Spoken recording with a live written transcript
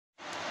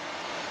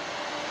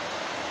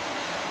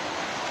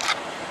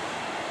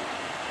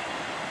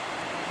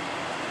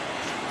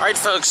Alright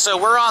folks, so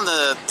we're on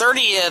the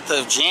 30th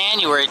of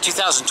January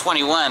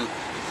 2021,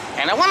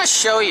 and I want to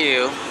show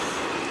you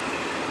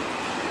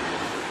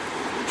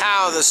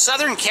how the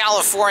Southern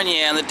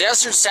California and the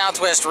desert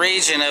southwest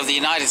region of the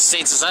United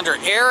States is under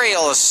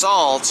aerial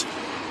assault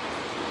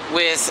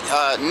with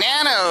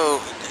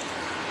nanotech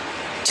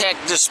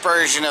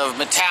dispersion of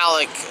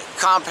metallic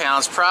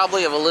compounds,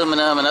 probably of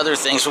aluminum and other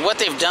things. But what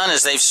they've done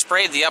is they've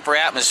sprayed the upper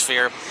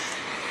atmosphere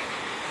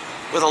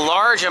with a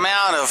large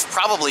amount of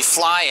probably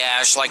fly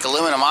ash like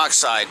aluminum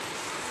oxide.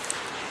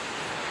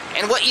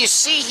 And what you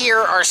see here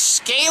are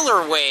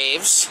scalar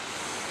waves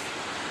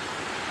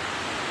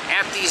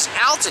at these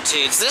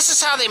altitudes. This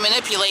is how they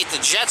manipulate the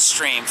jet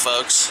stream,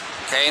 folks,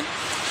 okay?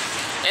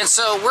 And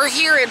so we're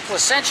here in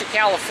Placentia,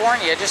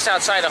 California, just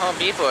outside of Home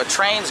Depot. A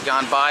train's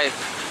gone by.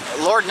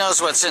 Lord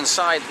knows what's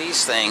inside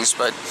these things,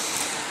 but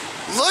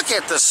look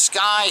at the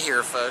sky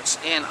here, folks.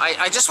 And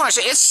I just want to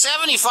say, it's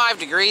 75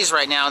 degrees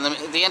right now in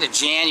the end of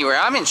January.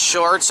 I'm in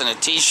shorts and a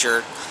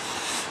t-shirt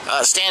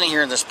standing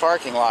here in this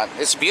parking lot.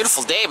 It's a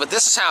beautiful day, but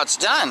this is how it's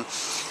done.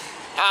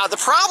 The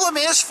problem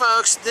is,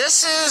 folks,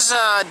 this is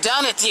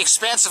done at the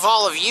expense of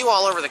all of you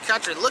all over the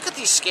country. Look at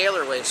these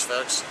scalar waves,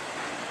 folks.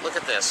 Look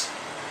at this.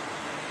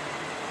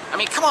 I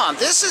mean, come on,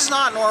 this is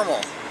not normal.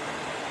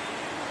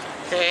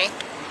 Okay?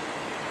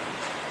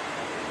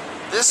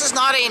 This is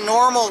not a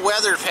normal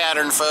weather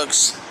pattern,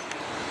 folks.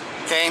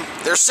 Okay?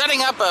 They're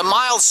setting up a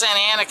mild Santa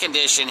Ana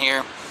condition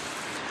here.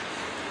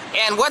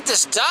 And what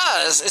this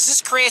does is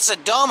this creates a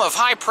dome of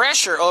high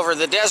pressure over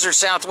the desert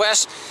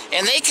southwest,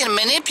 and they can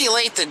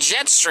manipulate the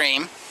jet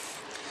stream,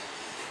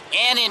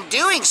 and in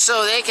doing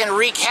so they can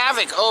wreak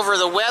havoc over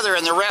the weather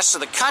in the rest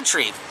of the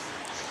country.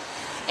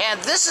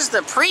 And this is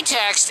the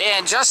pretext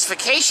and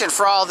justification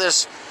for all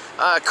this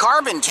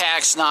carbon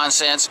tax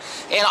nonsense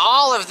and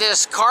all of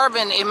this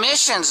carbon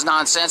emissions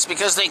nonsense,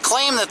 because they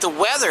claim that the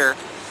weather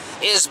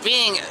is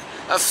being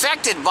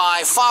affected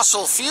by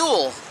fossil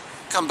fuel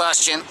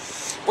combustion,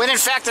 when in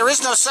fact there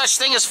is no such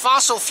thing as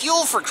fossil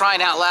fuel, for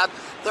crying out loud.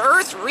 The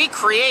Earth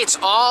recreates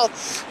all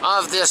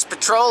of this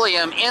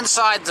petroleum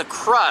inside the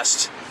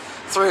crust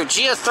through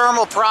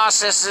geothermal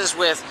processes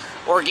with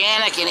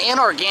organic and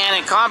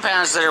inorganic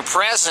compounds that are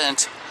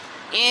present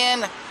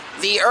in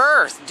the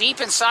Earth.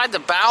 Deep inside the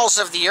bowels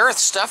of the Earth,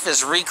 stuff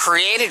is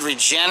recreated,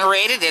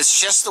 regenerated. It's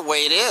just the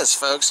way it is,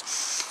 folks.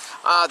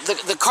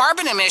 The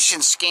carbon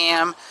emission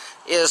scam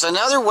is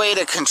another way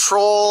to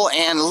control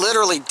and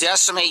literally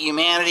decimate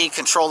humanity,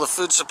 control the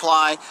food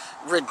supply,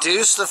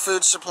 reduce the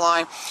food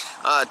supply,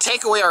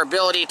 take away our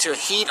ability to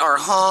heat our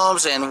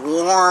homes and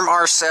warm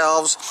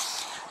ourselves,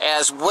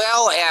 as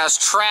well as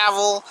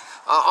travel.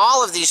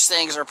 All of these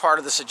things are part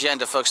of this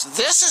agenda, folks.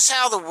 This is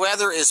how the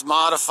weather is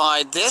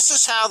modified. This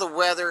is how the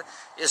weather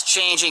is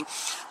changing.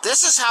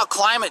 This is how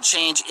climate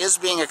change is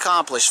being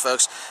accomplished,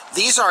 folks.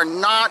 These are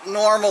not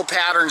normal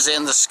patterns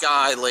in the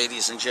sky,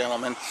 ladies and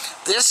gentlemen.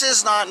 This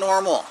is not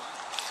normal,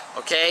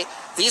 okay?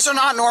 These are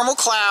not normal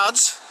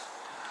clouds.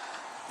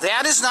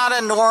 That is not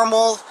a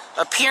normal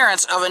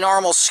appearance of a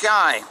normal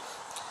sky.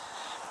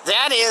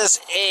 That is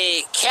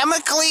a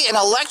chemically and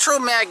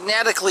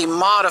electromagnetically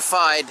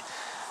modified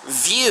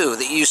view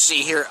that you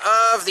see here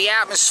of the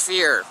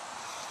atmosphere.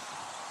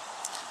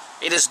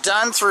 It is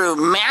done through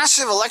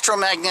massive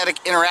electromagnetic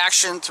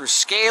interaction, through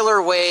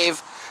scalar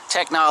wave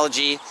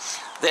technology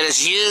that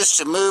is used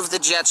to move the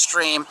jet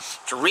stream,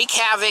 to wreak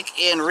havoc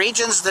in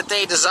regions that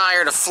they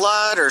desire to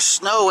flood or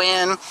snow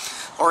in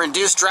or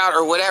induce drought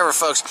or whatever,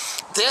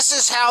 folks. This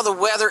is how the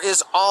weather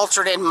is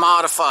altered and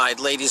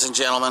modified, ladies and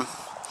gentlemen.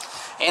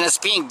 And it's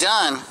being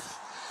done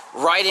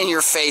right in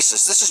your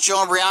faces. This is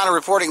Joe and Brianna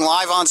reporting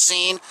live on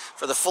scene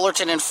for the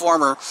Fullerton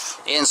Informer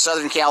in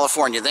Southern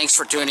California. Thanks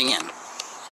for tuning in.